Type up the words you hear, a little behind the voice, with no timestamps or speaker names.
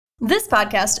This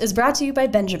podcast is brought to you by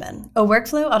Benjamin, a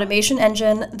workflow automation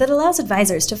engine that allows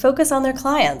advisors to focus on their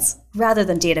clients rather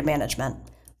than data management.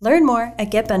 Learn more at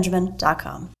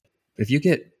getbenjamin.com. If you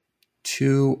get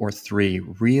 2 or 3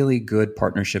 really good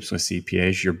partnerships with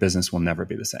CPAs, your business will never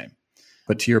be the same.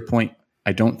 But to your point,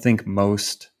 I don't think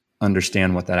most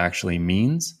understand what that actually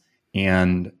means.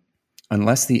 And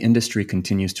unless the industry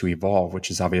continues to evolve, which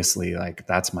is obviously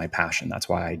that's my passion. That's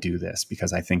why I do this,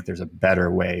 because I think there's a better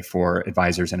way for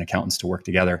advisors and accountants to work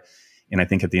together. And I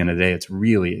think at the end of the day,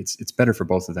 it's better for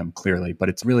both of them, clearly, but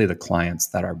it's really the clients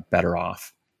that are better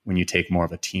off when you take more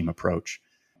of a team approach.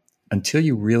 Until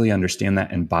you really understand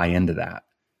that and buy into that,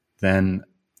 then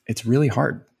it's really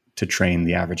hard to train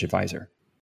the average advisor.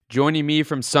 Joining me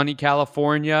from sunny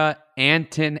California,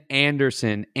 Anton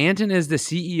Anderson. Anton is the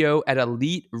CEO at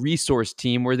Elite Resource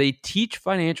Team, where they teach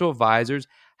financial advisors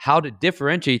how to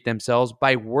differentiate themselves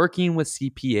by working with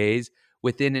CPAs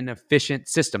within an efficient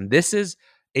system. This is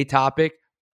a topic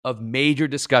of major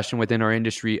discussion within our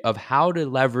industry of how to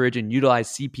leverage and utilize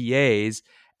CPAs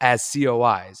as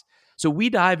COIs. So we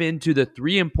dive into the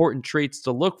 3 important traits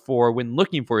to look for when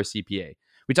looking for a CPA.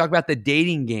 We talk about the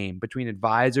dating game between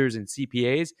advisors and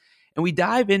CPAs, and we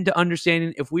dive into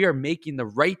understanding if we are making the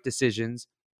right decisions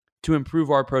to improve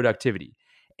our productivity.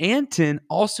 Anton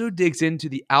also digs into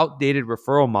the outdated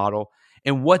referral model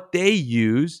and what they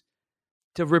use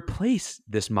to replace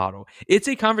this model. It's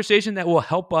a conversation that will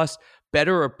help us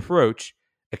better approach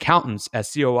accountants as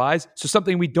COIs, so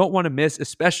something we don't want to miss,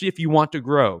 especially if you want to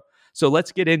grow. So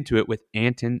let's get into it with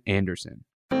Anton Anderson.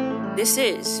 This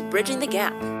is Bridging the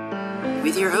Gap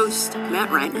with your host, Matt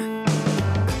Reiner.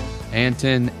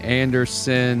 Anton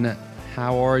Anderson,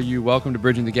 how are you? Welcome to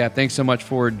Bridging the Gap. Thanks so much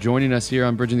for joining us here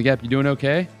on Bridging the Gap. You doing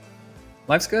okay?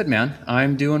 Life's good, man.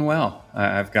 I'm doing well.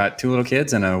 I've got 2 little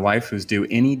kids and a wife who's due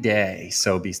any day.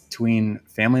 So between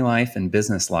family life and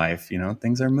business life,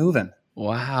 things are moving.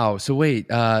 Wow. So wait,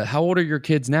 how old are your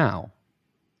kids now?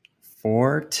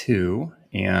 4, 2,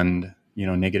 and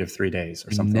 -3 days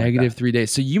or something like that. -3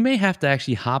 days. So you may have to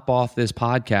actually hop off this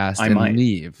podcast and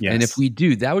leave. Yes. And if we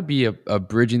do, that would be a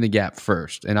Bridging the Gap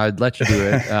first. And I'd let you do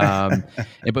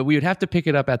it. But we would have to pick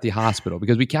it up at the hospital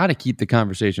because we kind of keep the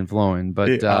conversation flowing.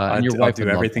 But and your wife I'll do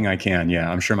everything I can. Yeah,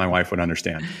 I'm sure my wife would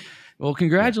understand. Well,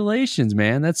 congratulations,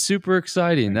 man. That's super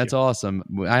exciting. That's awesome.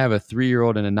 I have a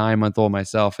 3-year-old and a 9-month-old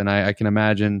myself, and I can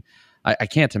imagine, I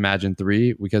can't imagine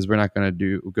 3 because we're not going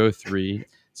to go 3.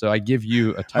 So I give you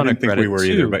a ton of credit. I didn't think we were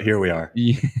either, but here we are.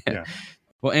 Yeah.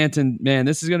 Well, Anton, man,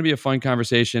 this is going to be a fun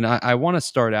conversation. I want to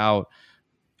start out,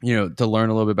 to learn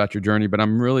a little bit about your journey, but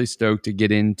I'm really stoked to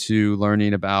get into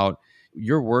learning about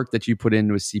your work that you put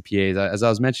into with CPAs. As I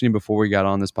was mentioning before we got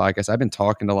on this podcast, I've been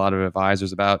talking to a lot of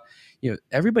advisors about,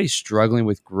 everybody's struggling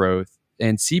with growth,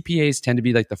 and CPAs tend to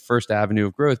be like the first avenue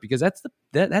of growth because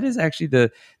that is actually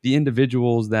the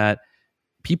individuals that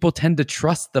people tend to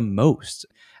trust the most.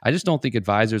 I just don't think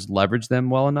advisors leverage them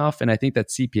well enough. And I think that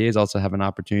CPAs also have an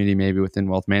opportunity maybe within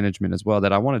wealth management as well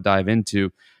that I want to dive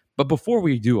into. But before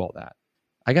we do all that,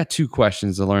 I got 2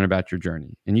 questions to learn about your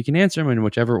journey, and you can answer them in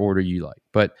whichever order you like.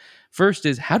 But first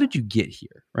is, how did you get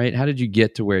here, right? How did you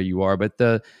get to where you are?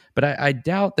 But I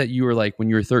doubt that you were like, when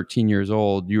you were 13 years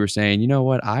old, you were saying, you know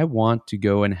what, I want to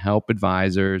go and help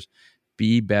advisors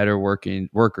be better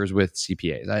workers with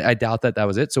CPAs. I doubt that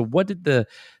was it. So what did the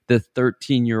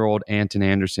 13-year-old Anton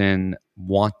Anderson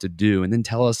want to do? And then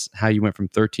tell us how you went from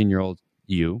 13-year-old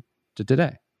you to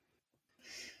today.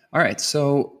 All right.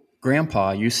 So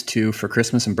Grandpa used to, for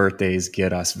Christmas and birthdays,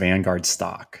 get us Vanguard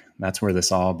stock. That's where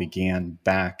this all began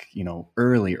back,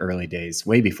 early days,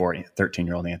 way before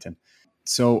 13-year-old Anton.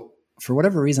 So for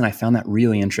whatever reason, I found that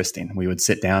really interesting. We would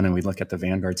sit down and we'd look at the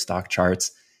Vanguard stock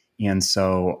charts. And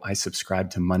so I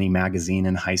subscribed to Money Magazine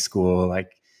in high school.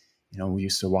 We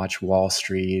used to watch Wall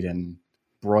Street and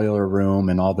Broiler Room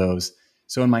and all those.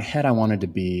 So in my head, I wanted to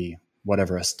be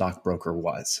whatever a stockbroker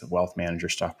was, a wealth manager,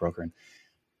 stockbroker. And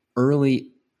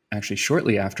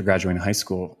shortly after graduating high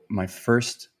school, my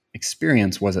first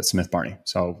experience was at Smith Barney.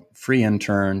 So free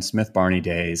intern, Smith Barney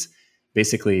days,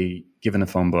 basically given a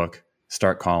phone book,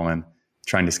 start calling,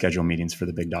 trying to schedule meetings for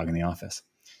the big dog in the office.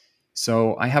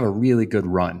 So I have a really good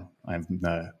run. I'm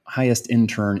the highest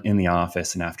intern in the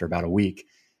office. And after about a week,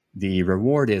 the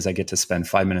reward is I get to spend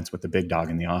 5 minutes with the big dog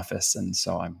in the office. And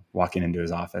so I'm walking into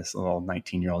his office, a little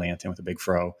 19-year-old Anton with a big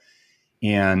fro,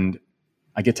 and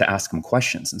I get to ask him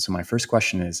questions. And so my first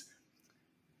question is,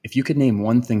 if you could name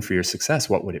one thing for your success,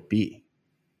 what would it be?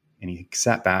 And he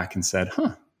sat back and said,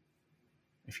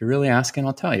 if you're really asking,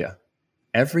 I'll tell you.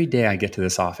 Every day I get to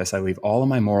this office, I leave all of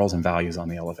my morals and values on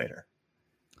the elevator.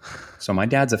 So my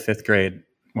dad's a 5th grade,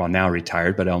 well, now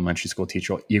retired, but elementary school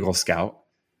teacher, Eagle Scout.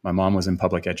 My mom was in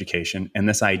public education. And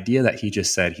this idea that he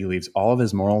just said he leaves all of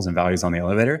his morals and values on the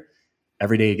elevator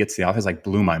every day he gets to the office, like,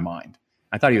 blew my mind.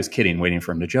 I thought he was kidding, waiting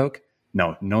for him to joke.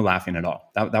 No laughing at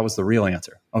all. That was the real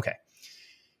answer. Okay.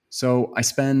 So I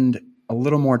spend a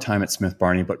little more time at Smith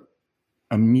Barney, but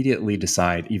immediately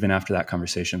decide, even after that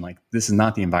conversation, like, this is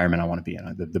not the environment I want to be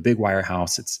in. The big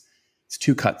wirehouse, it's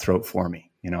too cutthroat for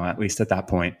me. At least at that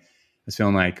point, I was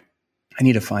feeling like I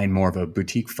need to find more of a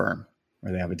boutique firm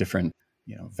where they have a different,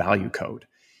 value code.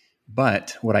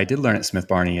 But what I did learn at Smith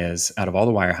Barney is, out of all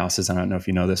the wirehouses, I don't know if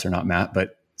you know this or not, Matt,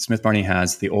 but Smith Barney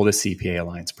has the oldest CPA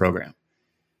Alliance program.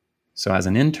 So as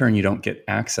an intern, you don't get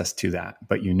access to that,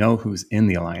 but you know who's in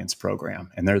the Alliance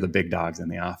program, and they're the big dogs in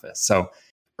the office. So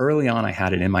early on, I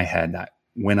had it in my head that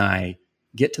when I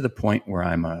get to the point where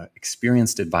I'm an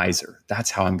experienced advisor,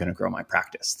 that's how I'm going to grow my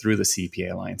practice, through the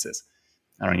CPA Alliances.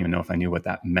 I don't even know if I knew what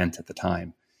that meant at the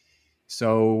time.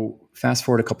 So fast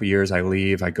forward a couple of years, I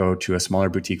leave. I go to a smaller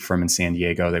boutique firm in San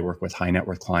Diego. They work with high net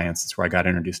worth clients. That's where I got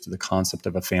introduced to the concept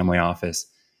of a family office,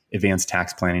 advanced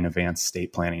tax planning, advanced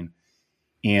estate planning.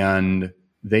 And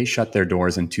they shut their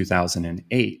doors in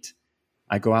 2008.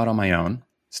 I go out on my own,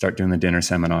 start doing the dinner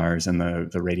seminars and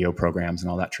the radio programs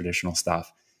and all that traditional stuff.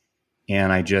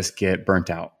 And I just get burnt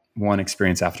out, one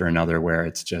experience after another, where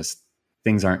it's just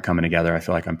things aren't coming together. I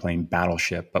feel like I'm playing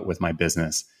Battleship, but with my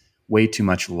business. Way too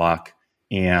much luck.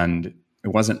 And it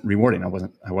wasn't rewarding.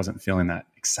 I wasn't feeling that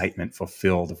excitement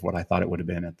fulfilled of what I thought it would have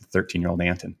been at the 13-year-old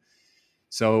Anton.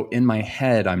 So in my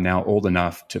head, I'm now old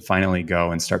enough to finally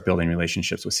go and start building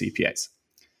relationships with CPAs.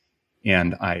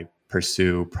 And I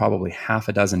pursue probably half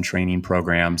a dozen training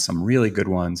programs, some really good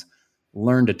ones,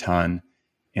 learned a ton.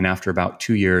 And after about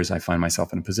 2 years, I find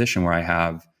myself in a position where I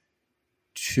have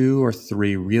 2 or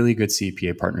 3 really good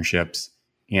CPA partnerships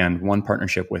and one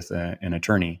partnership with an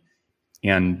attorney.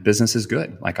 And business is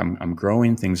good. Like, I'm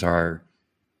growing. Things are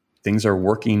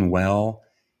working well.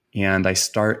 And I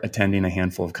start attending a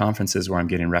handful of conferences where I'm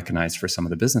getting recognized for some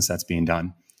of the business that's being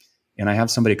done. And I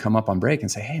have somebody come up on break and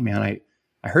say, "Hey man,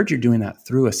 I heard you're doing that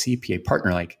through a CPA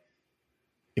partner. Like,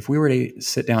 if we were to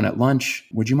sit down at lunch,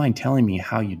 would you mind telling me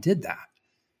how you did that?"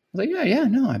 I was like, yeah,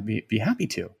 no, I'd be happy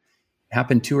to. It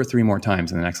happened 2 or 3 more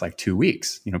times in the next 2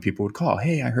 weeks. People would call,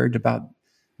 "Hey, I heard about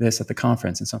this at the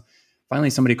conference." And so finally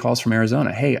somebody calls from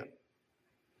Arizona, "Hey,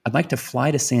 I'd like to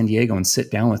fly to San Diego and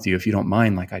sit down with you if you don't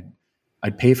mind. Like,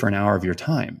 I'd pay for an hour of your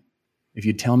time if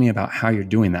you'd tell me about how you're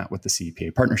doing that with the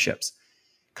CPA partnerships."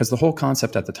 Because the whole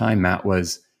concept at the time, Matt,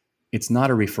 was it's not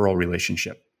a referral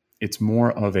relationship. It's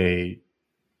more of a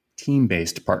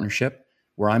team-based partnership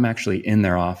where I'm actually in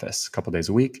their office a couple days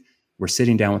a week. We're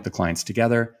sitting down with the clients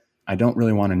together. I don't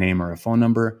really want a name or a phone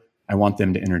number. I want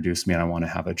them to introduce me, and I want to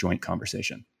have a joint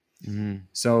conversation. Mm-hmm.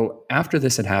 So after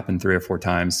this had happened 3 or 4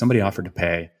 times, somebody offered to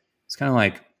pay. It's kind of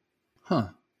like,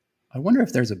 I wonder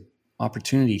if there's an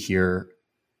opportunity here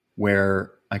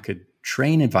where I could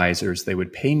train advisors. They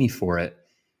would pay me for it.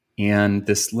 And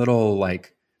this little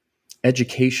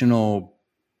educational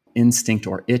instinct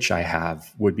or itch I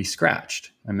have would be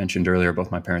scratched. I mentioned earlier,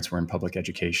 both my parents were in public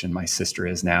education. My sister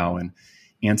is now, and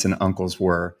aunts and uncles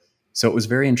were. So it was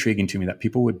very intriguing to me that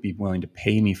people would be willing to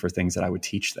pay me for things that I would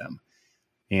teach them.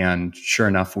 And sure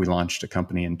enough, we launched a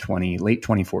company in late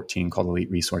 2014 called Elite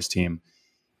Resource Team.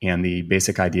 And the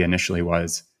basic idea initially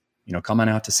was, come on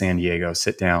out to San Diego,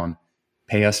 sit down,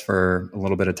 pay us for a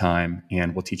little bit of time,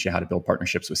 and we'll teach you how to build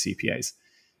partnerships with CPAs.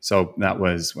 So that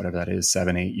was, whatever that is,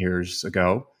 7-8 years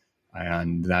ago.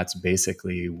 And that's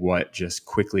basically what just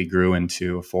quickly grew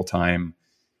into a full-time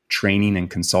training and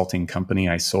consulting company.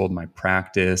 I sold my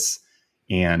practice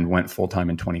and went full-time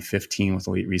in 2015 with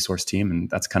Elite Resource Team. And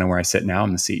that's kind of where I sit now.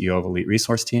 I'm the CEO of Elite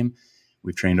Resource Team.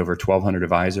 We've trained over 1,200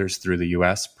 advisors through the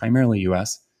US, primarily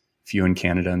US, few in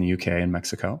Canada and the UK and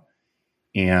Mexico.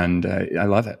 And I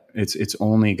love it. It's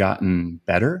only gotten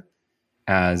better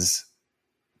as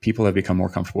people have become more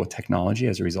comfortable with technology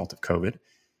as a result of COVID.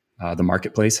 The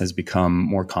marketplace has become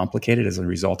more complicated as a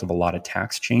result of a lot of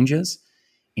tax changes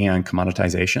and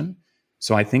commoditization.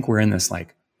 So I think we're in this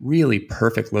really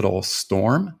perfect little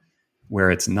storm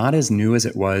where it's not as new as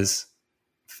it was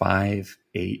 5,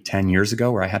 8, 10 years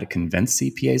ago, where I had to convince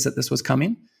CPAs that this was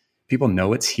coming. People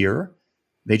know it's here.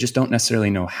 They just don't necessarily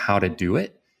know how to do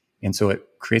it. And so it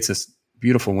creates this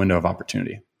beautiful window of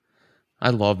opportunity. I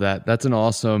love that. That's an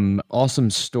awesome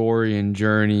story and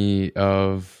journey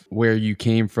of where you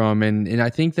came from. And I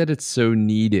think that it's so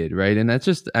needed, right? And that's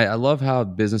just, I love how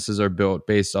businesses are built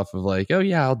based off of oh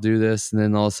yeah, I'll do this. And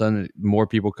then all of a sudden more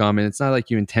people come, and it's not like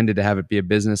you intended to have it be a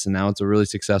business and now it's a really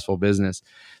successful business.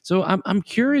 So I'm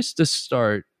curious to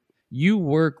start. You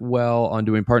work well on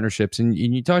doing partnerships, and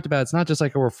you talked about it's not just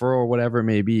like a referral or whatever it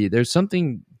may be. There's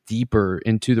something deeper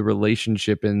into the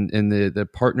relationship and the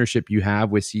partnership you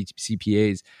have with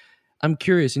CPAs. I'm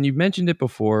curious, and you've mentioned it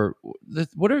before,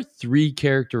 what are 3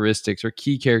 characteristics or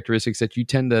key characteristics that you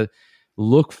tend to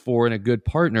look for in a good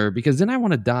partner? Because then I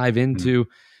want to dive into,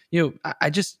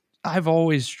 I've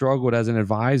always struggled as an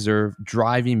advisor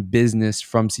driving business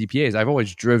from CPAs. I've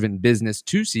always driven business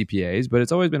to CPAs, but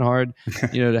it's always been hard,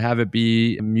 to have it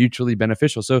be mutually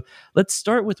beneficial. So let's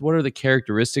start with what are the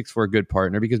characteristics for a good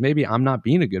partner, because maybe I'm not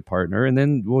being a good partner, and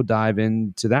then we'll dive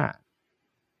into that.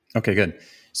 Okay, good.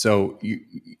 So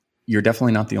you're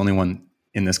definitely not the only one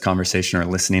in this conversation or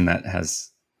listening that has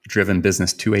driven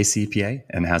business to a CPA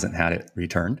and hasn't had it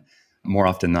returned. More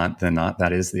often than not,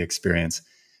 that is the experience.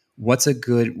 What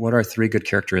are 3 good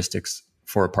characteristics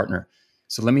for a partner?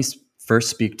 So let me first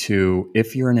speak to,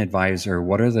 if you're an advisor,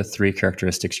 what are the 3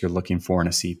 characteristics you're looking for in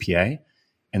a CPA?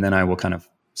 And then I will kind of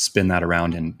spin that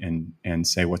around and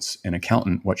say, what's an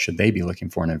accountant? What should they be looking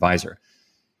for in an advisor?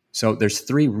 So there's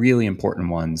 3 really important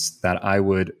ones that I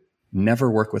would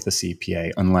never work with a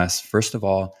CPA unless, first of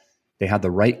all, they had the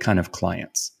right kind of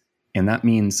clients. And that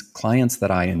means clients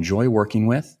that I enjoy working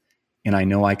with and I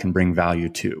know I can bring value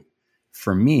to.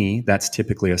 For me, that's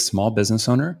typically a small business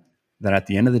owner that at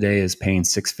the end of the day is paying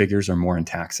 6 figures or more in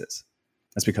taxes.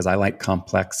 That's because I like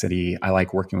complexity. I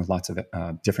like working with lots of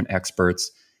different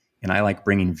experts, and I like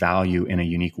bringing value in a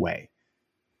unique way.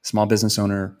 Small business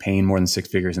owner paying more than 6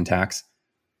 figures in tax,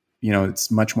 it's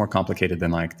much more complicated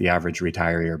than like the average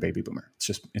retiree or baby boomer.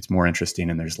 It's more interesting,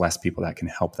 and there's less people that can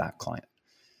help that client.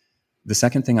 The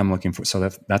second thing I'm looking for, so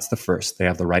that's the first, they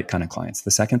have the right kind of clients.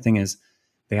 The second thing is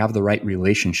they have the right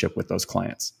relationship with those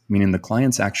clients, meaning the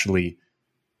clients actually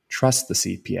trust the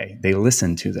CPA. They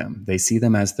listen to them. They see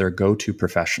them as their go-to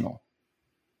professional.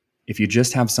 If you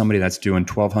just have somebody that's doing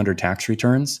 1,200 tax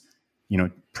returns,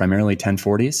 primarily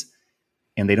 1040s,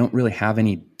 and they don't really have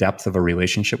any depth of a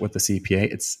relationship with the CPA,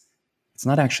 it's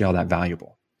not actually all that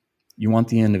valuable. You want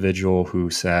the individual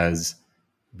who says,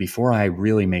 before I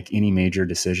really make any major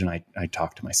decision, I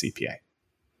talk to my CPA.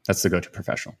 That's the go-to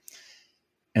professional.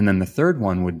 And then the third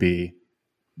one would be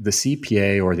the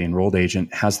CPA or the enrolled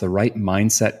agent has the right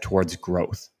mindset towards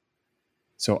growth.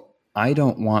 So I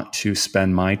don't want to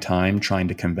spend my time trying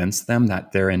to convince them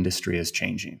that their industry is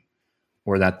changing,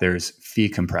 or that there's fee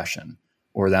compression,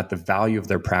 or that the value of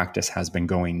their practice has been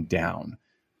going down,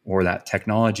 or that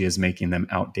technology is making them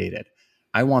outdated.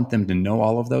 I want them to know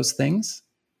all of those things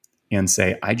and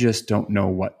say, I just don't know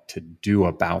what to do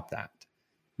about that.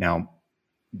 Now,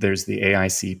 there's the AI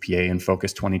CPA and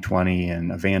Focus 2020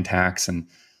 and Avantax, and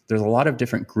there's a lot of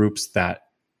different groups that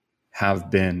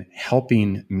have been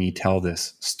helping me tell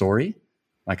this story.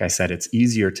 Like I said, it's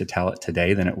easier to tell it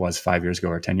today than it was 5 years ago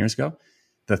or 10 years ago.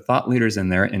 The thought leaders in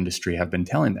their industry have been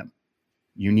telling them,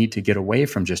 you need to get away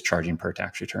from just charging per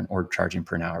tax return or charging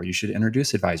per an hour. You should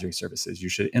introduce advisory services. You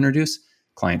should introduce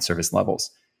client service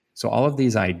levels. So all of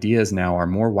these ideas now are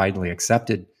more widely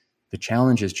accepted. The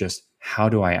challenge is just, how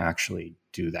do I actually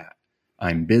do that?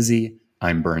 I'm busy.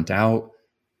 I'm burnt out.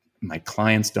 My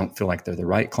clients don't feel like they're the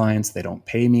right clients. They don't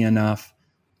pay me enough.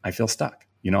 I feel stuck.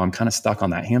 I'm kind of stuck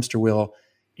on that hamster wheel,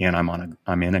 and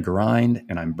I'm in a grind,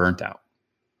 and I'm burnt out.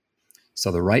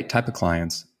 So the right type of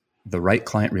clients, the right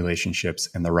client relationships,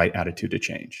 and the right attitude to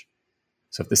change.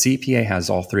 So if the CPA has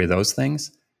all 3 of those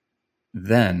things,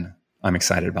 then I'm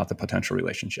excited about the potential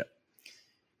relationship.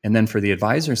 And then for the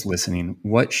advisors listening,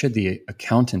 what should the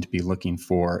accountant be looking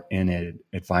for in an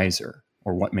advisor,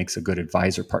 or what makes a good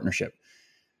advisor partnership?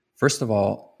 First of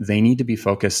all, they need to be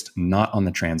focused not on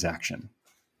the transaction.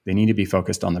 They need to be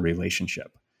focused on the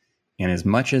relationship. And as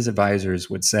much as advisors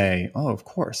would say, oh, of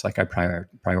course, like I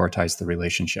prioritize the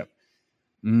relationship,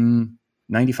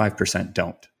 95%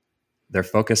 don't. They're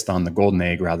focused on the golden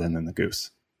egg rather than the goose.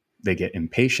 They get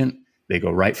impatient. They go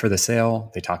right for the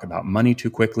sale. They talk about money too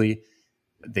quickly.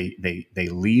 They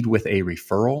lead with a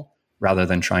referral rather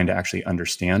than trying to actually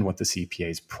understand what the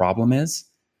CPA's problem is.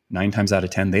 9 times out of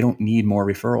 10, they don't need more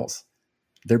referrals.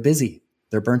 They're busy.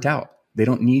 They're burnt out. They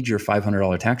don't need your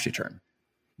 $500 tax return.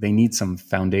 They need some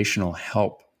foundational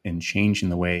help in changing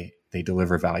the way they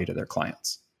deliver value to their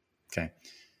clients. Okay.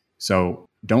 So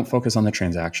don't focus on the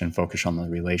transaction, focus on the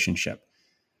relationship.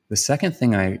 The second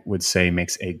thing I would say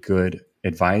makes a good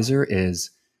advisor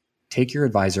is take your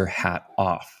advisor hat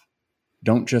off.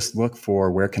 Don't just look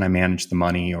for where can I manage the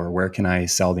money or where can I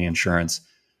sell the insurance,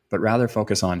 but rather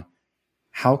focus on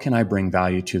how can I bring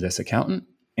value to this accountant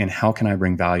and how can I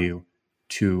bring value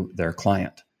to their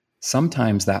client.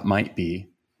 Sometimes that might be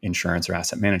insurance or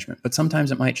asset management, but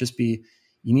sometimes it might just be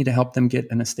you need to help them get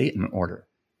an estate in order.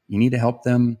 You need to help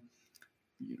them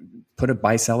put a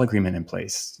buy-sell agreement in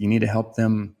place. You need to help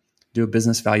them do a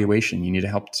business valuation. You need to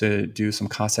help to do some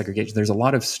cost segregation. There's a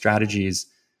lot of strategies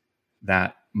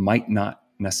that might not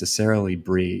necessarily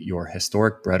be your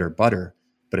historic bread or butter,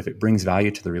 but if it brings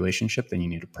value to the relationship, then you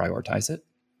need to prioritize it.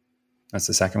 That's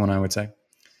the second one I would say.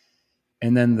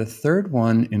 And then the third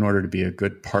one, in order to be a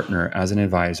good partner as an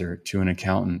advisor to an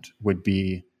accountant, would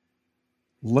be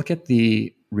look at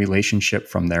the relationship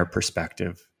from their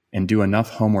perspective and do enough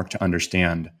homework to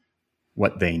understand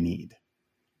what they need.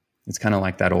 It's kind of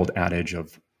like that old adage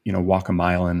of, walk a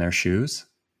mile in their shoes.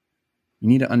 You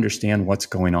need to understand what's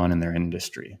going on in their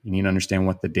industry. You need to understand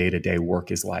what the day-to-day work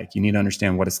is like. You need to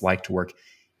understand what it's like to work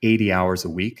 80 hours a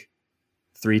week,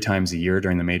 3 times a year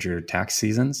during the major tax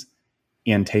seasons,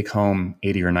 and take home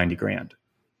 80 or 90 grand.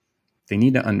 They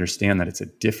need to understand that it's a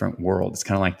different world. It's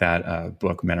kind of like that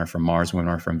book, Men Are From Mars, Women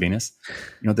Are From Venus.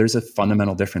 There's a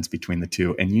fundamental difference between the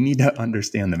two, and you need to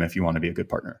understand them if you want to be a good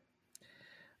partner.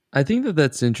 I think that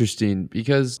that's interesting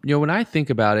because, when I think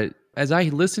about it, as I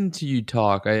listen to you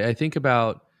talk, I think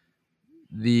about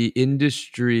the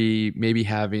industry maybe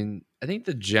having, I think,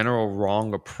 the general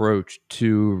wrong approach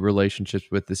to relationships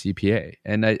with the CPA.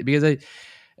 And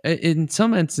in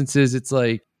some instances, it's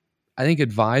like, I think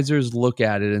advisors look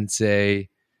at it and say,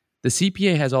 the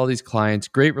CPA has all these clients,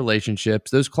 great relationships.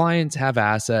 Those clients have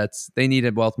assets. They need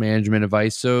a wealth management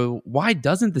advice. So why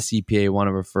doesn't the CPA want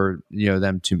to refer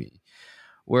them to me?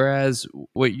 Whereas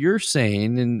what you're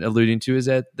saying and alluding to is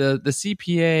that the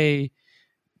CPA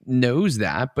knows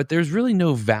that, but there's really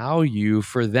no value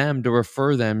for them to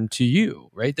refer them to you,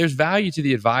 right? There's value to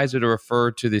the advisor to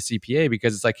refer to the CPA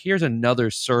because it's like, here's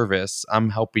another service I'm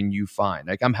helping you find.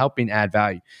 Like, I'm helping add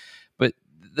value. But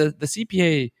the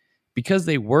CPA, because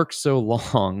they work so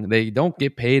long, they don't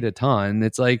get paid a ton.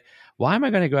 It's like, why am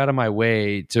I going to go out of my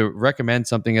way to recommend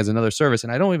something as another service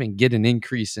and I don't even get an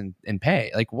increase in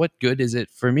pay? Like, what good is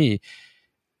it for me?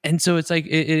 And so it's like,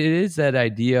 it is that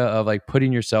idea of like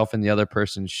putting yourself in the other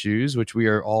person's shoes, which we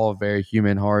are all very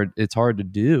human. It's hard to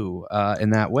do in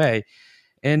that way.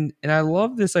 And I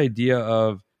love this idea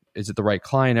of, is it the right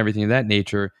client, everything of that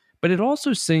nature. But it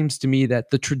also seems to me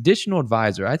that the traditional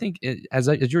advisor, I think as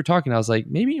you were talking, I was like,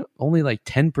 maybe only like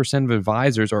 10% of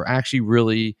advisors are actually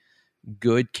really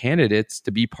good candidates to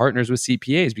be partners with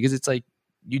CPAs, because it's like,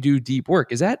 you do deep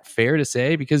work. Is that fair to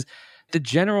say? Because the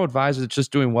general advisor that's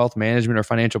just doing wealth management or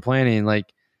financial planning,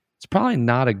 like, it's probably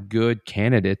not a good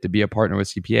candidate to be a partner with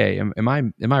CPA.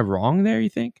 Am I wrong there, you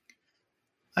think?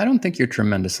 I don't think you're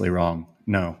tremendously wrong.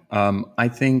 No. I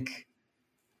think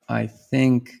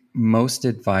most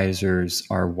advisors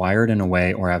are wired in a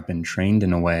way or have been trained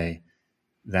in a way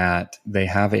that they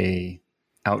have a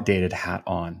outdated hat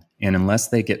on. And unless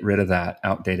they get rid of that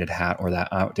outdated hat or that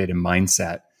outdated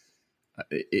mindset,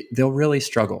 they'll really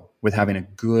struggle with having a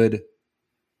good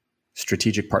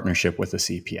strategic partnership with a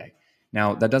CPA.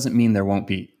 Now, that doesn't mean there won't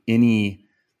be any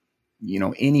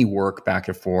work back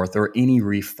and forth or any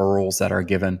referrals that are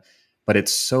given, but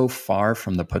it's so far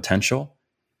from the potential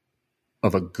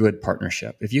of a good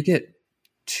partnership. If you get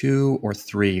 2 or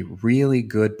 3 really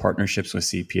good partnerships with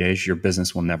CPAs, your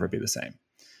business will never be the same.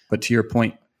 But to your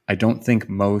point, I don't think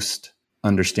most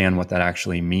understand what that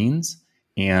actually means.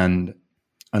 And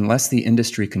unless the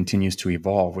industry continues to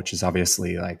evolve, which is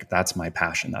obviously like, that's my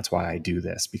passion. That's why I do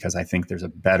this, because I think there's a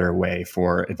better way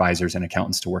for advisors and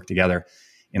accountants to work together.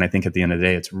 And I think at the end of the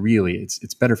day,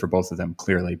 it's better for both of them,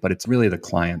 clearly, but it's really the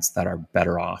clients that are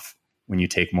better off when you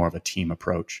take more of a team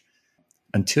approach.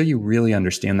 Until you really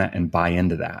understand that and buy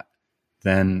into that,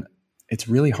 then it's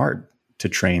really hard to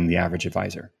train the average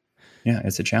advisor. Yeah,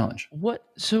 it's a challenge.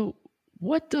 So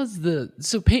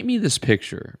paint me this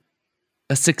picture.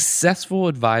 A successful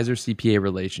advisor CPA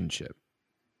relationship.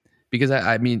 Because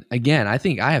I mean, again, I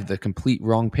think I have the complete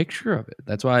wrong picture of it.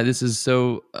 That's why this is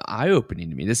so eye-opening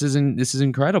to me. This is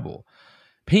incredible.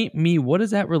 Paint me, what does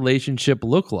that relationship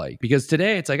look like? Because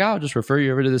today it's like, I'll just refer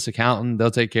you over to this accountant. They'll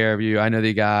take care of you. I know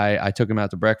the guy. I took him out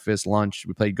to breakfast, lunch.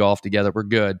 We played golf together. We're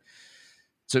good.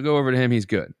 So go over to him. He's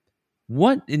good.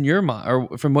 What, in your mind,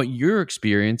 or from what you're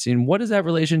experiencing, what does that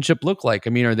relationship look like?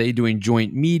 I mean, are they doing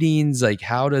joint meetings? Like,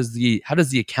 how does the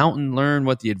accountant learn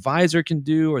what the advisor can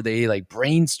do? Are they like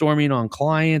brainstorming on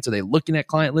clients? Are they looking at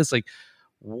client lists? Like,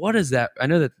 what is that? I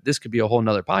know that this could be a whole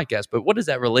nother podcast, but what does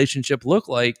that relationship look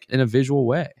like in a visual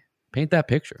way? Paint that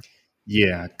picture.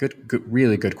 Yeah, good,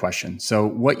 really good question. So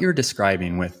what you're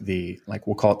describing with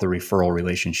we'll call it the referral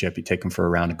relationship. You take them for a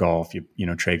round of golf,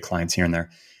 you trade clients here and there.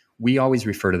 We always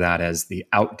refer to that as the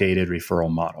outdated referral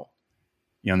model.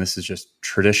 And this is just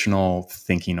traditional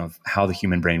thinking of how the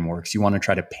human brain works. You want to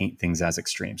try to paint things as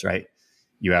extremes, right?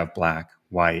 You have black,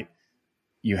 white.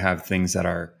 You have things that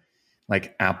are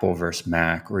like Apple versus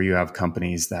Mac, or you have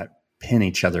companies that pin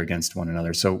each other against one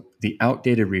another. So the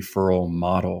outdated referral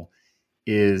model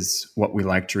is what we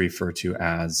like to refer to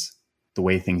as the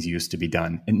way things used to be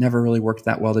done. It never really worked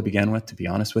that well to begin with, to be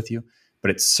honest with you,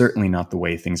 but it's certainly not the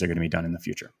way things are going to be done in the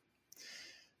future.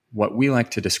 What we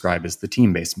like to describe as the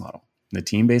team-based model. The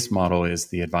team-based model is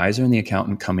the advisor and the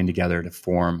accountant coming together to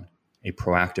form a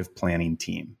proactive planning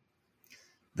team.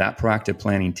 That proactive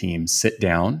planning team sit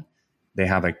down, they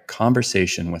have a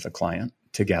conversation with a client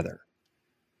together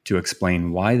to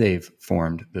explain why they've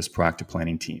formed this proactive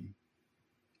planning team.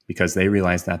 Because they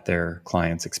realize that their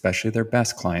clients, especially their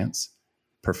best clients,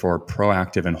 prefer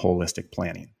proactive and holistic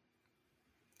planning.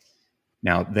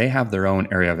 Now, they have their own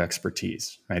area of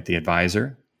expertise, right? The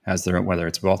advisor has their own, whether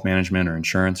it's wealth management or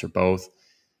insurance or both.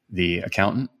 The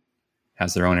accountant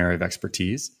has their own area of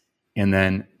expertise. And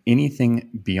then anything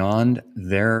beyond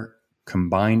their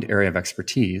combined area of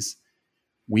expertise,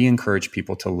 we encourage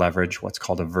people to leverage what's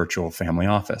called a virtual family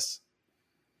office.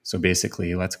 So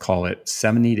basically, let's call it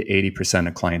 70 to 80%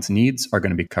 of clients' needs are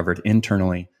going to be covered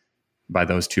internally by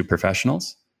those two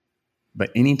professionals.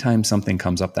 But anytime something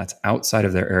comes up that's outside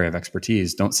of their area of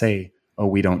expertise, don't say, oh,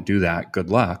 we don't do that, good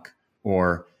luck.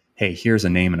 Or, hey, here's a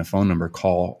name and a phone number,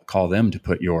 call them to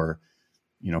put your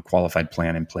qualified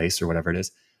plan in place or whatever it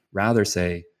is. Rather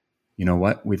say, you know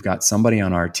what, we've got somebody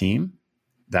on our team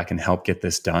that can help get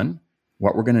this done.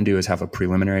 What we're going to do is have a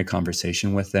preliminary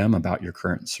conversation with them about your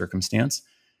current circumstance.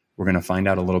 We're going to find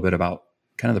out a little bit about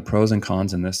kind of the pros and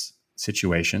cons in this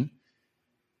situation.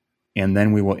 And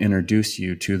then we will introduce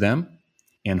you to them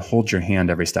and hold your hand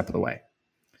every step of the way.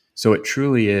 So it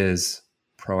truly is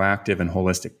proactive and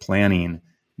holistic planning,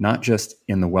 not just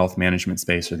in the wealth management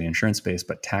space or the insurance space,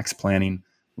 but tax planning,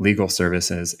 legal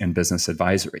services, and business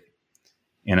advisory.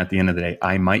 And at the end of the day,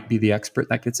 I might be the expert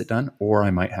that gets it done, or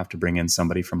I might have to bring in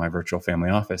somebody from my virtual family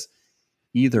office.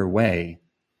 Either way,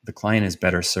 the client is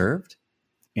better served,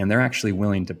 and they're actually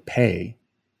willing to pay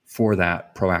for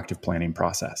that proactive planning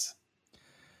process.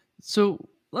 So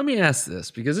let me ask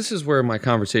this, because this is where my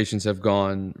conversations have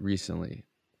gone recently.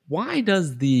 Why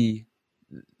does the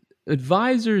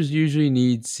advisors usually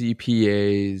need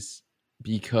CPAs?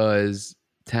 Because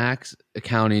tax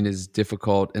accounting is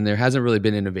difficult and there hasn't really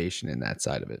been innovation in that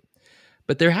side of it.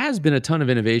 But there has been a ton of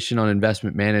innovation on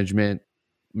investment management,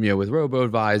 with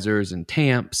robo-advisors and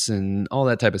TAMPs and all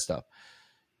that type of stuff.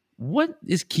 What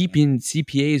is keeping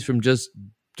CPAs from just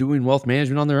doing wealth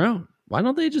management on their own? Why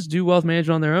don't they just do wealth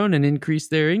management on their own and increase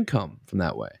their income from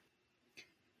that way?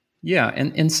 Yeah,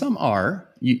 and some are.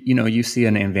 You see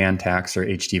an Invantax or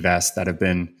HDVest that have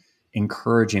been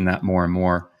encouraging that more and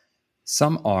more.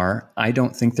 Some are. I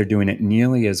don't think they're doing it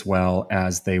nearly as well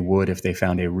as they would if they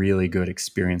found a really good,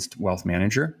 experienced wealth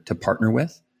manager to partner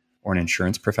with or an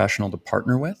insurance professional to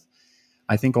partner with.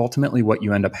 I think ultimately what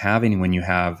you end up having when you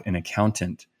have an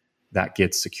accountant that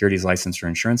gets securities license or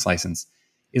insurance license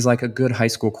is like a good high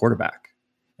school quarterback.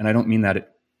 And I don't mean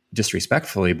that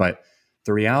disrespectfully, but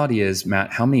the reality is,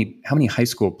 Matt, how many high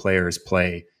school players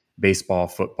play baseball,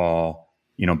 football,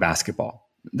 basketball?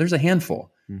 There's a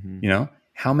handful. Mm-hmm.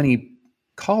 How many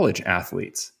college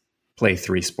athletes play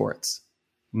 3 sports?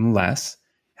 Less.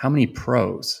 How many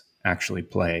pros actually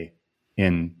play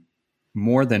in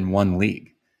more than one league?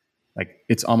 Like,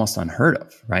 it's almost unheard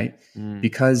of, right?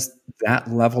 Because that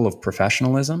level of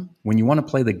professionalism, when you want to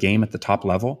play the game at the top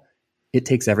level, it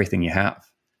takes everything you have.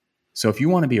 So if you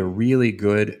want to be a really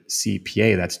good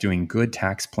CPA that's doing good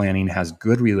tax planning, has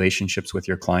good relationships with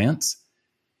your clients,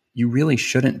 you really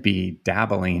shouldn't be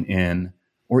dabbling in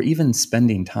or even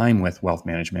spending time with wealth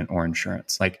management or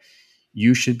insurance. Like,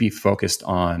 you should be focused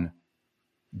on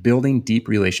building deep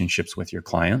relationships with your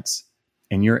clients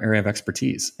in your area of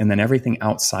expertise. And then everything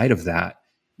outside of that,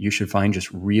 you should find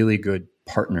just really good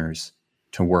partners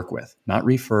to work with, not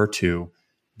refer to,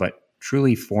 but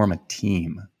truly form a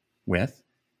team with,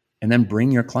 and then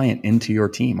bring your client into your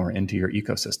team or into your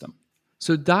ecosystem.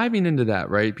 So diving into that,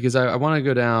 right? Because I want to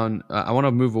go down, I want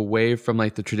to move away from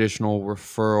like the traditional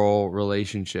referral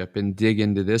relationship and dig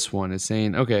into this one as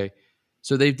saying, okay,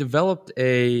 so they've developed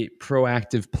a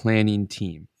proactive planning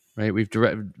team, right? We've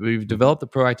developed a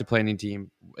proactive planning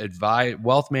team,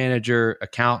 wealth manager,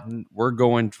 accountant, we're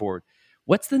going forward.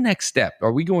 What's the next step?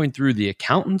 Are we going through the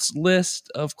accountant's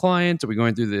list of clients? Are we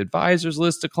going through the advisor's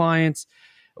list of clients?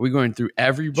 Are we going through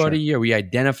everybody? Sure. Are we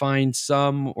identifying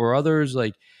some or others?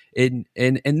 Like, and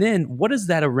then what does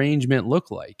that arrangement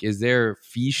look like? Is there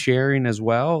fee sharing as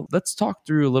well? Let's talk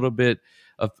through a little bit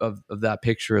of that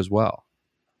picture as well.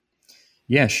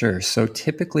 Yeah, sure. So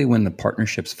typically when the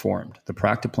partnership's formed, the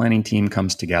proactive planning team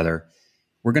comes together,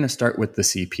 we're going to start with the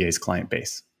CPA's client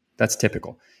base. That's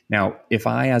typical. Now, if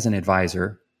I, as an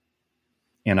advisor,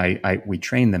 And we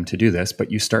train them to do this,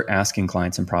 but you start asking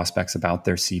clients and prospects about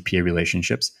their CPA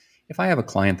relationships. If I have a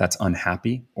client that's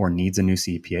unhappy or needs a new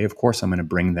CPA, of course, I'm going to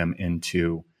bring them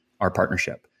into our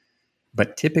partnership.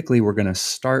 But typically, we're going to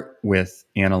start with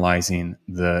analyzing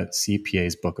the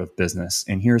CPA's book of business.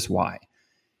 And here's why.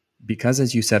 Because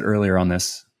as you said earlier in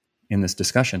this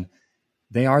discussion,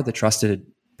 they are the trusted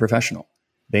professional.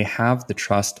 They have the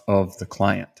trust of the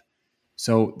client.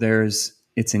 So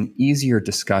it's an easier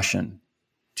discussion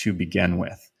to begin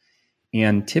with.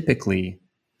 And typically,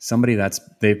 somebody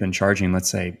they've been charging, let's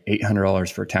say, $800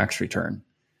 for a tax return,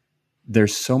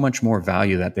 there's so much more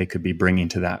value that they could be bringing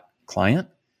to that client.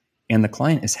 And the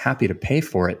client is happy to pay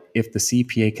for it if the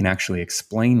CPA can actually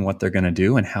explain what they're going to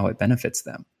do and how it benefits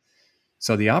them.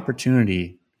 So the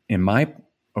opportunity, in my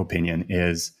opinion,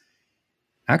 is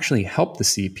actually help the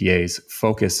CPAs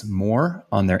focus more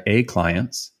on their A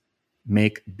clients,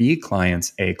 make B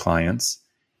clients A clients,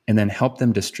 and then help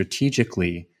them to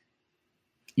strategically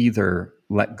either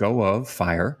let go of,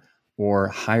 fire, or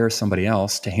hire somebody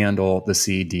else to handle the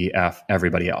C, D, F,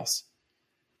 everybody else.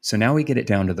 So now we get it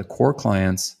down to the core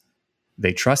clients.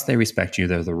 They trust, they respect you.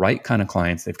 They're the right kind of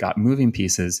clients. They've got moving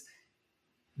pieces.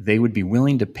 They would be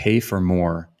willing to pay for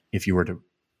more if you were to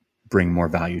bring more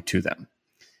value to them.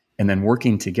 And then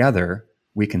working together,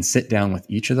 we can sit down with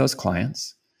each of those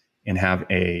clients and have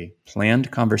a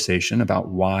planned conversation about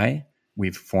why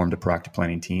we've formed a proactive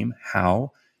planning team,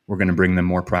 how we're going to bring them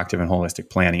more proactive and holistic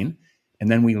planning. And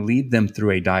then we lead them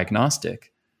through a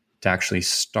diagnostic to actually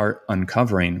start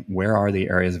uncovering where are the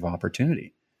areas of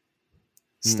opportunity.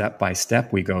 Step by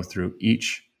step, we go through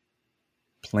each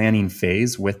planning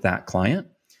phase with that client.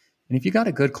 And if you got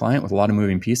a good client with a lot of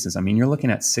moving pieces, you're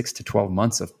looking at 6 to 12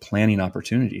 months of planning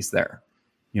opportunities there.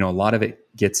 A lot of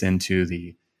it gets into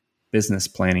the business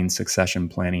planning, succession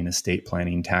planning, estate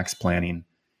planning, tax planning.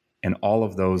 And all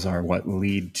of those are what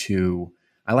lead to,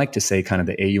 I like to say, kind of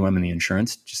the AUM and the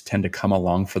insurance just tend to come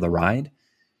along for the ride.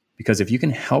 Because if you can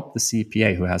help the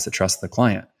CPA who has the trust of the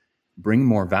client bring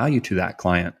more value to that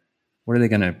client, what are they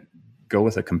going to go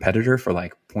with a competitor for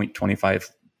like 0.25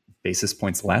 basis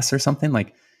points less or something?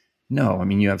 No,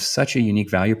 you have such a unique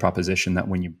value proposition that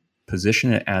when you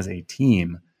position it as a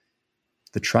team,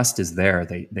 the trust is there.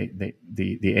 The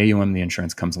AUM, the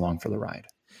insurance comes along for the ride.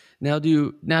 Now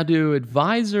do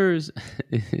advisors,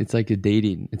 it's a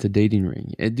dating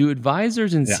ring. Do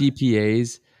advisors and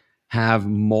CPAs have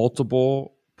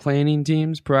multiple planning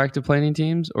teams, proactive planning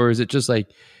teams, or is it just like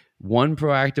one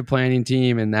proactive planning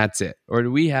team and that's it? Or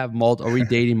do we have are we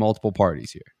dating multiple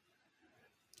parties here?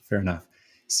 Fair enough.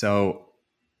 So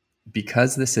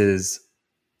because this is,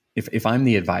 if I'm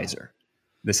the advisor,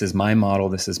 this is my model,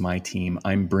 this is my team,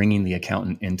 I'm bringing the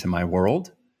accountant into my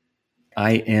world,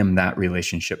 I am that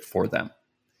relationship for them.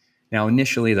 Now,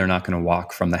 initially, they're not going to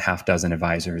walk from the half dozen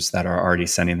advisors that are already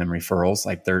sending them referrals.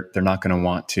 They're not going to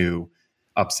want to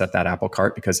upset that apple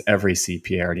cart because every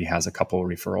CPA already has a couple of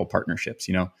referral partnerships,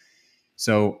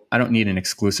 So I don't need an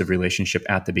exclusive relationship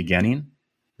at the beginning,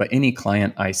 but any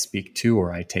client I speak to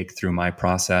or I take through my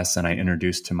process and I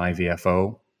introduce to my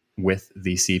VFO with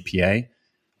the CPA,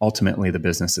 ultimately the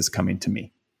business is coming to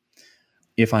me.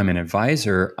 If I'm an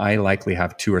advisor, I likely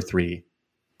have 2 or 3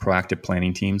 proactive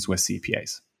planning teams with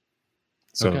CPAs.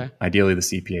 So Ideally, the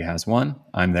CPA has 1.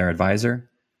 I'm their advisor.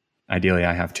 Ideally,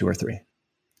 I have 2 or 3.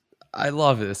 I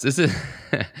love this. This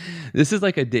is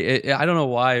like a day. I don't know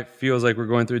why it feels like we're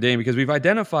going through a day, because we've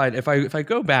identified, if I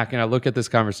go back and I look at this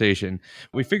conversation,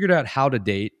 we figured out how to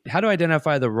date, how to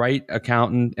identify the right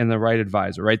accountant and the right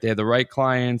advisor, right? They have the right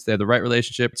clients, they have the right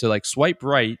relationship. So swipe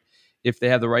right if they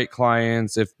have the right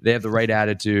clients, if they have the right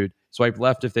attitude, swipe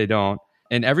left if they don't.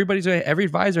 And every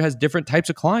advisor has different types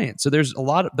of clients. So there's a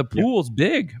lot of, the pool's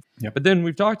big. Yep. But then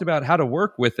we've talked about how to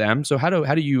work with them. So how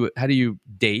do you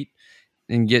date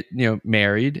and get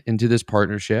married into this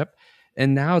partnership?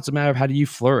 And now it's a matter of how do you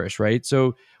flourish, right?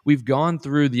 So we've gone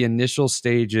through the initial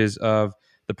stages of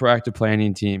the proactive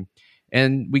planning team,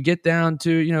 and we get down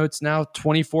to it's now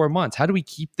 24 months. How do we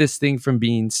keep this thing from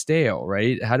being stale,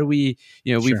 right? How do we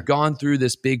we've gone through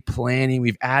this big planning,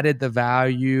 we've added the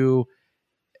value,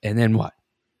 and then what?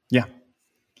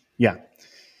 Yeah.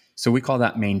 So we call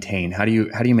that maintain. How do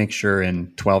you make sure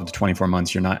in 12 to 24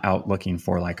 months you're not out looking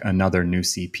for another new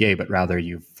CPA, but rather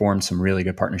you've formed some really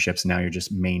good partnerships and now you're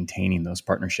just maintaining those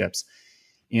partnerships.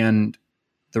 And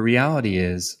the reality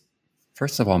is,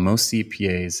 first of all, most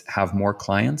CPAs have more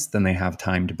clients than they have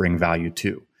time to bring value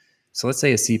to. So let's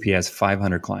say a CPA has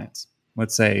 500 clients.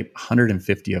 Let's say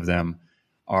 150 of them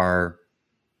are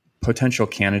potential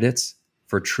candidates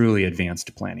for truly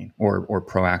advanced planning or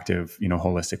proactive,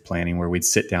 holistic planning where we'd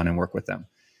sit down and work with them.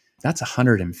 That's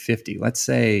 150. Let's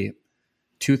say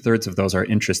 2/3 of those are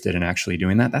interested in actually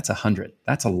doing that, that's 100.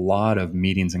 That's a lot of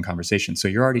meetings and conversations. So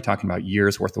you're already talking about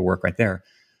years worth of work right there.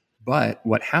 But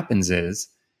what happens is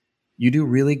you do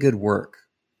really good work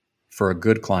for a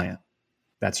good client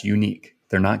that's unique.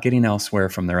 They're not getting elsewhere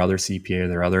from their other CPA or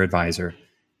their other advisor.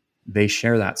 They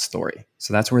share that story.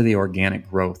 So that's where the organic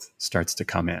growth starts to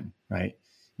come in, right?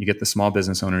 You get the small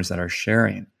business owners that are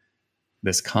sharing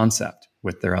this concept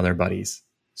with their other buddies.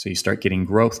 So you start getting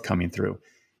growth coming through.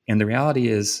 And the reality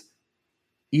is,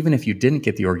 even if you didn't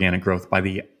get the organic growth, by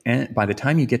the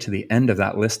time you get to the end of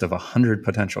that list of 100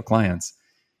 potential clients,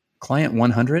 client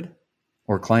 100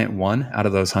 or client 1 out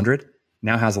of those 100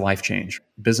 now has a life change.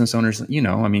 Business owners, you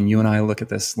and I look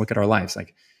at our lives.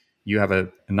 Like, you have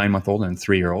a 9-month-old and a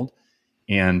 3-year-old,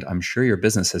 and I'm sure your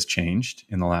business has changed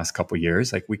in the last couple of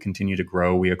years. Like, we continue to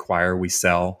grow, we acquire, we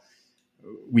sell,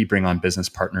 we bring on business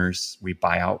partners, we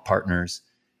buy out partners,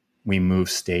 we move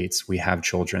states, we have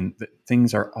children.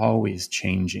 Things are always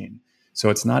changing. So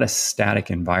it's not a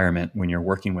static environment when you're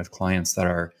working with clients that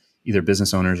are either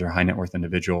business owners or high net worth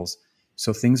individuals.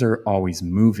 So things are always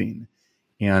moving.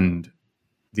 And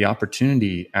the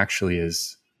opportunity actually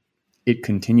is, it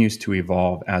continues to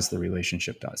evolve as the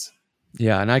relationship does.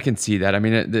 Yeah, and I can see that. I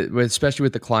mean, especially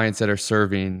with the clients that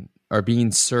are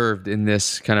being served in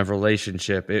this kind of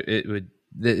relationship,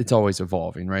 it's always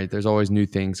evolving, right? There's always new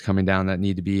things coming down that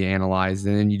need to be analyzed,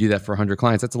 and then you do that for 100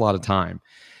 clients. That's a lot of time.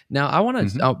 Now, I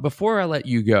want to before I let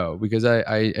you go, because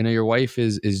I know your wife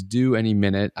is due any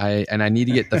minute. I need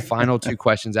to get the final 2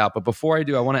 questions out. But before I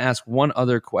do, I want to ask one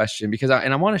other question, because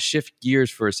I want to shift gears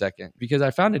for a second, because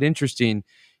I found it interesting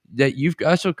that you've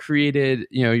also created,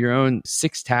 your own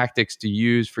 6 tactics to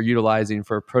use for utilizing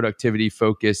for productivity,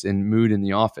 focus, and mood in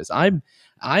the office. Let's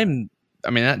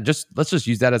just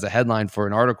use that as a headline for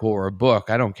an article or a book.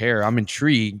 I don't care. I'm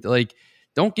intrigued. Like,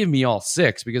 don't give me all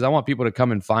 6, because I want people to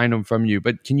come and find them from you.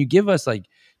 But can you give us like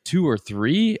 2 or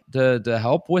 3 to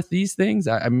help with these things?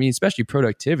 I mean, especially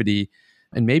productivity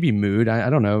and maybe mood. I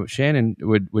don't know. Shannon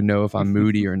would know if I'm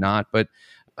moody or not. But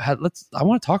I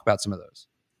want to talk about some of those.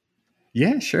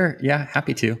 Yeah, sure. Yeah,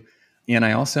 happy to. And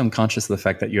I also am conscious of the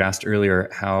fact that you asked earlier,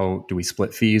 how do we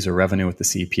split fees or revenue with the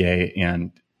CPA?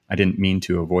 And I didn't mean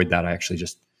to avoid that. I actually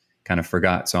just kind of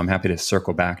forgot. So I'm happy to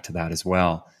circle back to that as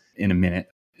well in a minute.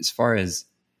 As far as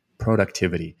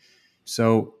productivity.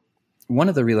 So one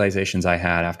of the realizations I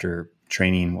had after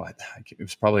training, it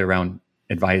was probably around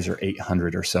Advisor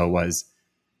 800 or so, was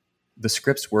the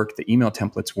scripts work, the email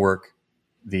templates work,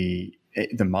 the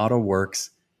model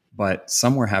works, but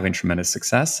some were having tremendous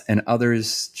success and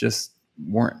others just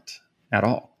weren't at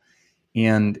all.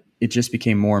 And it just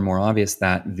became more and more obvious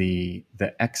that the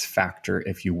X factor,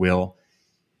 if you will,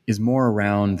 is more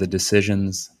around the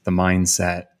decisions, the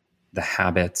mindset, the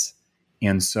habits.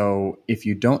 And so if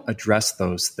you don't address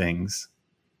those things,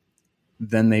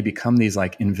 then they become these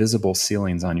like invisible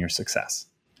ceilings on your success,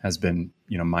 has been,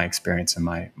 my experience and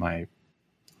my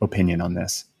opinion on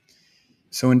this.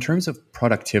 So in terms of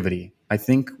productivity, I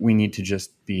think we need to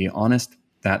just be honest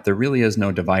that there really is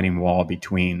no dividing wall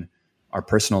between our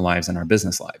personal lives and our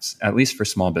business lives, at least for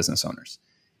small business owners.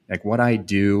 Like, what I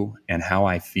do and how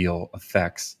I feel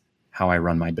affects how I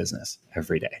run my business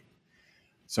every day.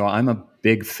 So I'm a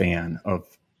big fan of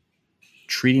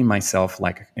treating myself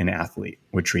like an athlete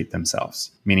would treat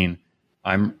themselves, meaning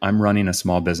I'm running a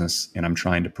small business and I'm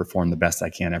trying to perform the best I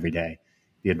can every day.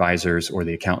 The advisors or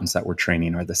the accountants that we're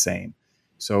training are the same.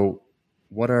 So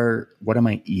what am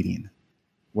I eating?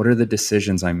 What are the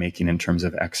decisions I'm making in terms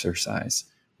of exercise?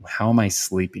 How am I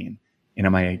sleeping? And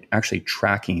am I actually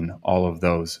tracking all of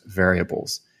those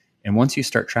variables? And once you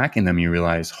start tracking them, you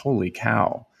realize, holy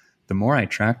cow, the more I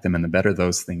track them and the better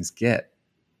those things get,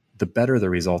 the better the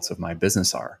results of my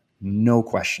business are. No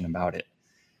question about it.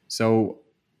 So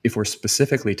if we're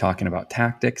specifically talking about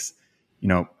tactics,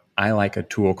 I like a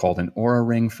tool called an Oura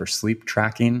Ring for sleep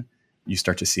tracking. You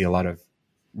start to see a lot of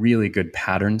really good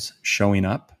patterns showing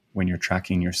up when you're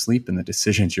tracking your sleep and the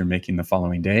decisions you're making the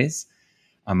following days.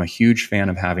 I'm a huge fan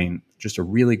of having just a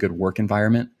really good work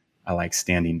environment. I like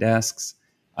standing desks.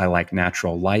 I like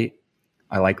natural light.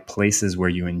 I like places where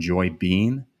you enjoy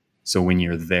being. So when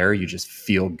you're there, you just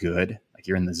feel good, like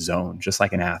you're in the zone, just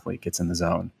like an athlete gets in the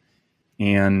zone.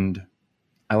 And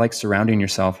I like surrounding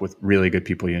yourself with really good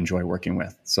people you enjoy working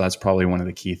with. So that's probably one of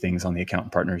the key things on the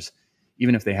Accountant Partners.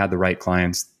 Even if they had the right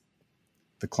clients,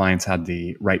 the clients had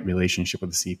the right relationship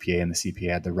with the CPA and the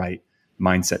CPA had the right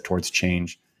mindset towards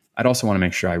change, I'd also want to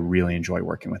make sure I really enjoy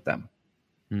working with them.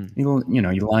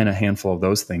 You line a handful of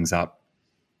those things up,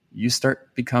 you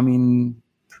start becoming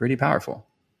pretty powerful.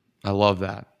 I love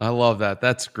that. I love that.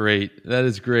 That's great. That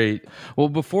is great. Well,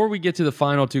 before we get to the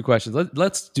final two questions,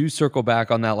 let's do circle back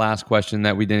on that last question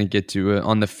that we didn't get to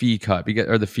on the fee cut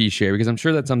or the fee share, because I'm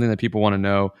sure that's something that people want to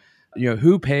know.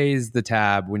 Who pays the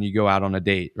tab when you go out on a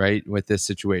date, right? With this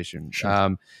situation.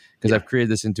 Sure. Because I've created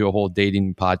this into a whole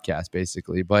dating podcast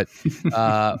basically, but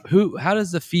how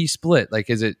does the fee split? Like,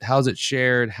 how's it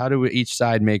shared? How do each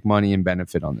side make money and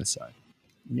benefit on this side?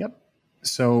 Yep.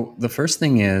 So the first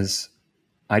thing is,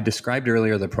 I described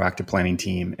earlier the proactive planning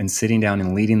team and sitting down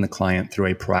and leading the client through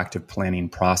a proactive planning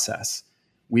process.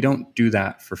 We don't do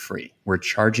that for free. We're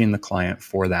charging the client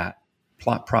for that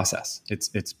plot process.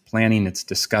 It's planning, it's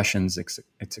discussions,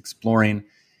 it's exploring.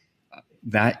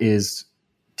 That is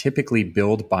typically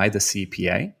billed by the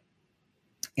CPA,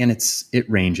 and it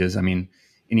ranges. I mean,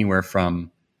 anywhere from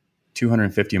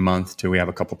 $250 a month to we have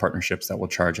a couple partnerships that will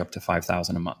charge up to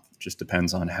 $5,000 a month. It just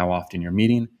depends on how often you're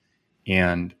meeting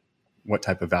and what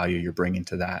type of value you're bringing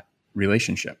to that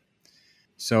relationship.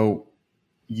 So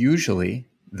usually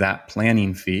that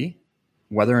planning fee,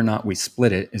 whether or not we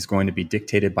split it, is going to be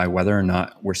dictated by whether or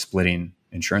not we're splitting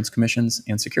insurance commissions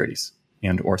and securities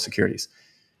or securities.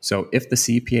 So if the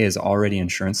CPA is already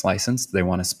insurance licensed, they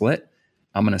want to split,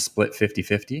 I'm going to split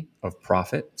 50-50 of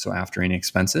profit, so after any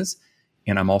expenses,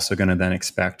 and I'm also going to then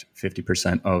expect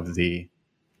 50% of the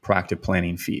proactive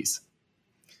planning fees.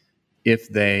 If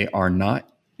they are not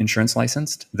insurance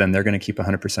licensed, then they're going to keep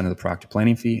 100% of the proactive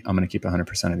planning fee. I'm going to keep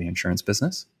 100% of the insurance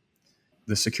business.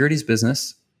 The securities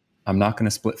business, I'm not going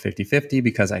to split 50-50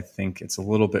 because I think it's a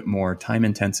little bit more time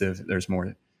intensive. There's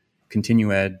more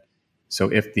continue ed.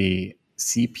 So if the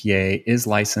CPA is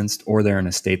licensed or they're in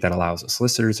a state that allows a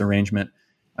solicitor's arrangement,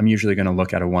 I'm usually going to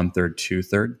look at a 1/3,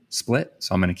 2/3 split.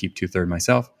 So I'm going to keep 2/3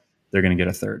 myself. They're going to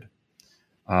get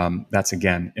 1/3. That's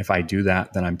again, if I do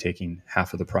that, then I'm taking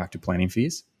half of the proactive planning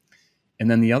fees. And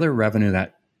then the other revenue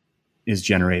that is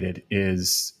generated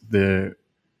is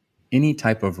any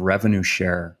type of revenue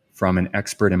share from an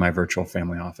expert in my virtual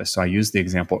family office. So I used the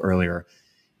example earlier.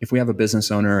 If we have a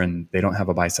business owner and they don't have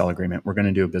a buy-sell agreement, we're going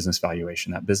to do a business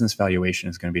valuation. That business valuation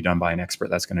is going to be done by an expert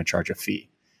that's going to charge a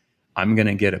fee. I'm going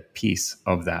to get a piece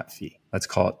of that fee. Let's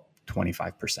call it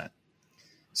 25%.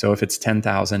 So if it's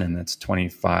 $10,000 and that's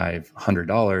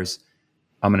 $2,500,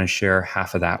 I'm going to share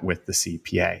half of that with the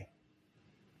CPA.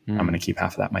 I'm going to keep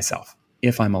half of that myself,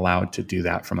 if I'm allowed to do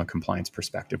that from a compliance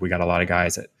perspective. We got a lot of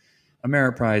guys at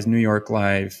Ameriprise, New York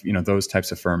Life, those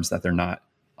types of firms that they're not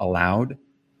allowed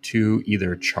to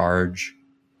either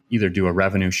do a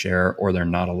revenue share, or they're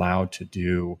not allowed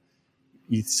to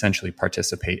essentially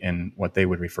participate in what they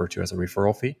would refer to as a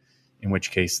referral fee, in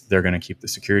which case they're going to keep the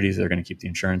securities, they're going to keep the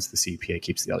insurance, the CPA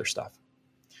keeps the other stuff.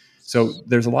 So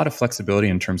there's a lot of flexibility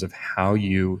in terms of how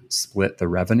you split the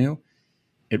revenue.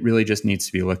 It really just needs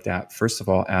to be looked at, first of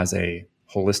all, as a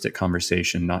holistic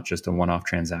conversation, not just a one-off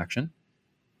transaction,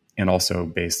 and also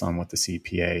based on what the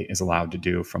CPA is allowed to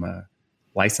do from a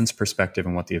license perspective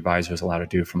and what the advisor is allowed to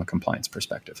do from a compliance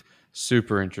perspective.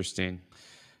 Super interesting.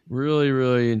 Really,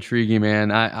 really intriguing,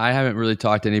 man. I haven't really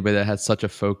talked to anybody that has such a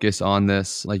focus on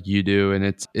this like you do, and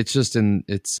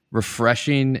it's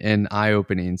refreshing and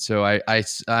eye-opening. So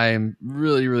I'm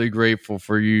really, really grateful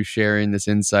for you sharing this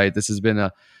insight. This has been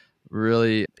a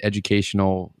really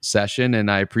educational session,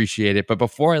 and I appreciate it. But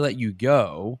before I let you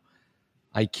go,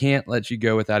 I can't let you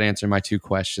go without answering my two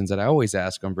questions that I always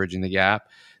ask on Bridging the Gap.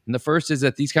 And the first is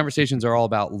that these conversations are all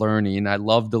about learning. I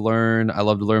love to learn. I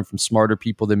love to learn from smarter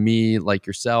people than me, like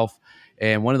yourself.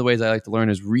 And one of the ways I like to learn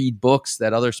is read books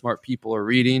that other smart people are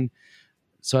reading.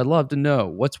 So I'd love to know,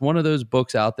 what's one of those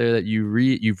books out there that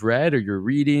you've read or you're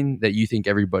reading that you think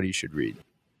everybody should read?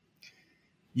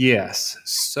 Yes.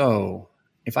 So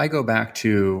if I go back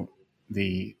to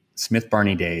the Smith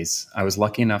Barney days, I was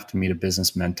lucky enough to meet a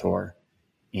business mentor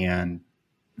and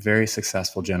very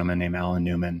successful gentleman named Alan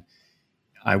Newman.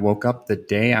 I woke up the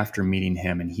day after meeting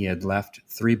him and he had left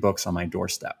 3 books on my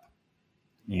doorstep.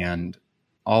 And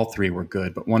all 3 were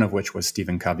good, but one of which was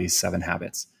Stephen Covey's 7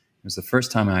 Habits. It was the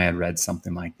first time I had read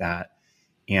something like that.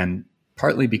 And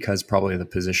partly because probably the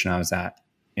position I was at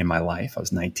in my life, I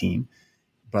was 19,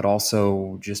 but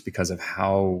also just because of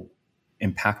how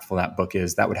impactful that book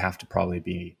is, that would have to probably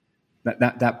be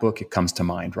that book. It comes to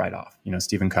mind right off.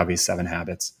 Stephen Covey's 7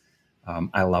 Habits.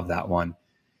 I love that one.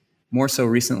 More so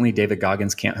recently, David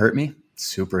Goggins' Can't Hurt Me.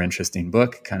 Super interesting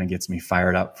book. Kind of gets me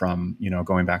fired up from,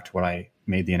 going back to what I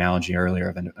made the analogy earlier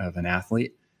of an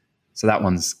athlete. So that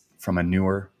one's from a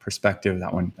newer perspective.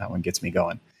 That one gets me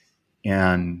going.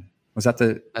 And was that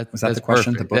the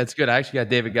question? The book? That's good. I actually got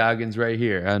David Goggins right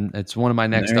here. And it's one of my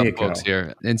next up books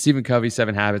here. And Stephen Covey's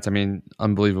 7 Habits,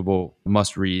 unbelievable,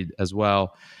 must read as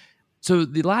well. So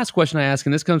the last question I ask,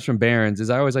 and this comes from Barron's,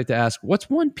 is I always like to ask, what's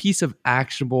one piece of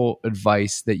actionable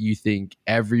advice that you think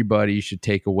everybody should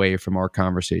take away from our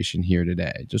conversation here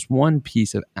today? Just one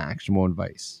piece of actionable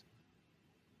advice.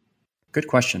 Good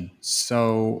question.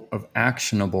 So of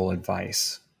actionable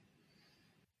advice,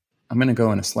 I'm going to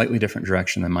go in a slightly different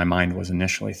direction than my mind was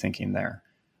initially thinking there.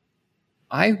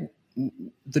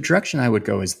 The direction I would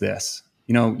go is this.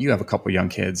 You have a couple young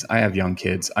kids. I have young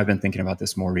kids. I've been thinking about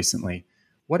this more recently.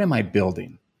 What am I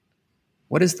building?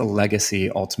 What is the legacy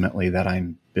ultimately that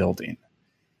I'm building?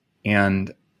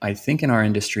 And I think in our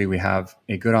industry, we have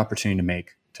a good opportunity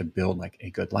to build like a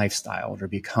good lifestyle, to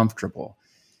be comfortable.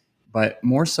 But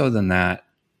more so than that,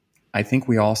 I think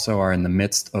we also are in the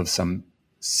midst of some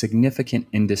significant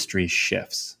industry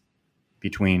shifts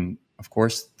between, of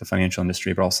course, the financial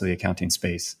industry, but also the accounting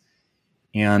space.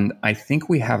 And I think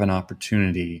we have an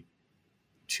opportunity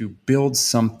to build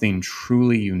something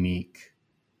truly unique,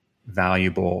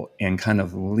 valuable, and kind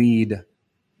of lead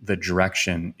the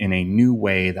direction in a new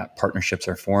way that partnerships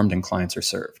are formed and clients are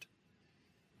served.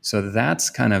 So that's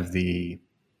kind of the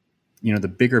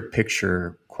bigger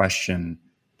picture question,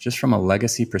 just from a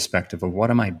legacy perspective of what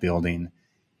am I building,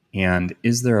 and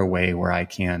is there a way where I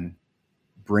can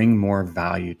bring more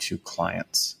value to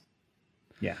clients?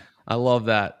 Yeah. I love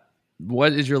that.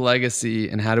 What is your legacy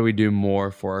and how do we do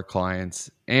more for our clients?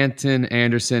 Anton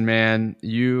Anderson, man,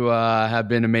 you have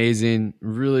been amazing.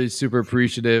 Really super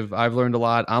appreciative. I've learned a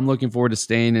lot. I'm looking forward to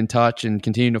staying in touch and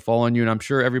continuing to follow you. And I'm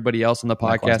sure everybody else on the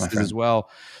podcast is as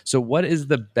well. So what is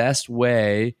the best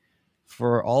way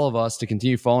for all of us to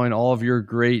continue following all of your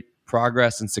great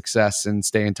progress and success and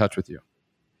stay in touch with you?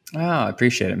 Oh, I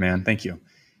appreciate it, man. Thank you.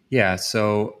 Yeah.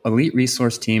 So Elite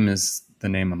Resource Team is the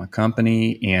name of my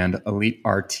company, and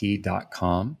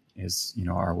elitert.com is,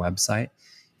 our website.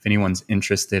 If anyone's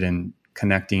interested in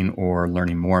connecting or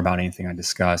learning more about anything I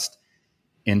discussed,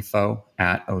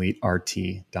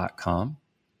 info@elitert.com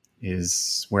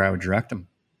is where I would direct them.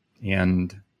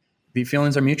 And the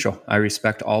feelings are mutual. I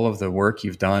respect all of the work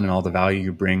you've done and all the value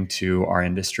you bring to our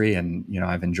industry. And,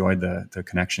 I've enjoyed the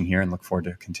connection here and look forward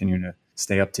to continuing to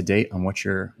stay up to date on what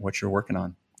you're working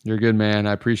on. You're good, man.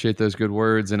 I appreciate those good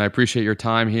words, and I appreciate your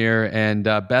time here. And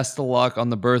best of luck on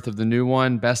the birth of the new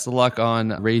one. Best of luck on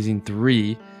raising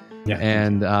 3. Yeah,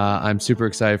 and I'm super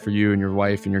excited for you and your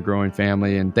wife and your growing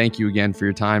family. And thank you again for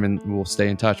your time, and we'll stay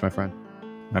in touch, my friend.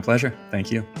 My pleasure.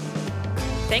 Thank you.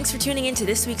 Thanks for tuning in to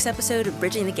this week's episode of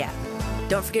Bridging the Gap.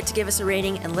 Don't forget to give us a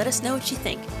rating and let us know what you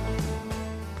think.